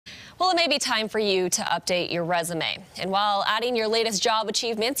Well, it may be time for you to update your resume. And while adding your latest job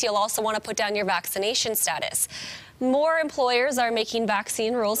achievements, you'll also want to put down your vaccination status. More employers are making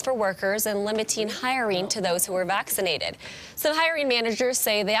vaccine rules for workers and limiting hiring to those who are vaccinated. Some hiring managers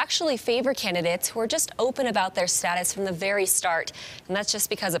say they actually favor candidates who are just open about their status from the very start. And that's just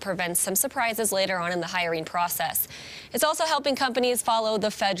because it prevents some surprises later on in the hiring process. It's also helping companies follow the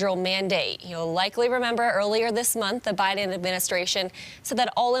federal mandate. You'll likely remember earlier this month, the Biden administration said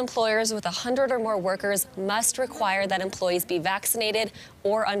that all employers with 100 or more workers must require that employees be vaccinated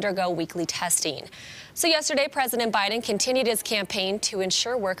or undergo weekly testing. So yesterday, President Biden continued his campaign to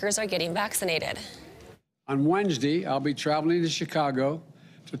ensure workers are getting vaccinated. On Wednesday, I'll be traveling to Chicago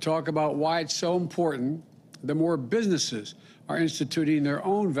to talk about why it's so important that more businesses are instituting their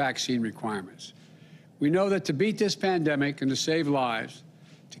own vaccine requirements. We know that to beat this pandemic and to save lives,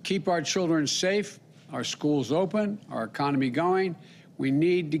 to keep our children safe, our schools open, our economy going, we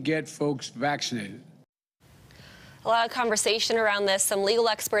need to get folks vaccinated. A lot of conversation around this. Some legal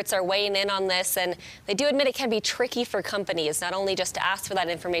experts are weighing in on this, and they do admit it can be tricky for companies, not only just to ask for that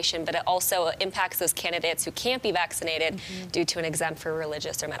information, but it also impacts those candidates who can't be vaccinated due to an exempt for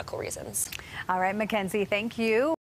religious or medical reasons. All right, Mackenzie, thank you.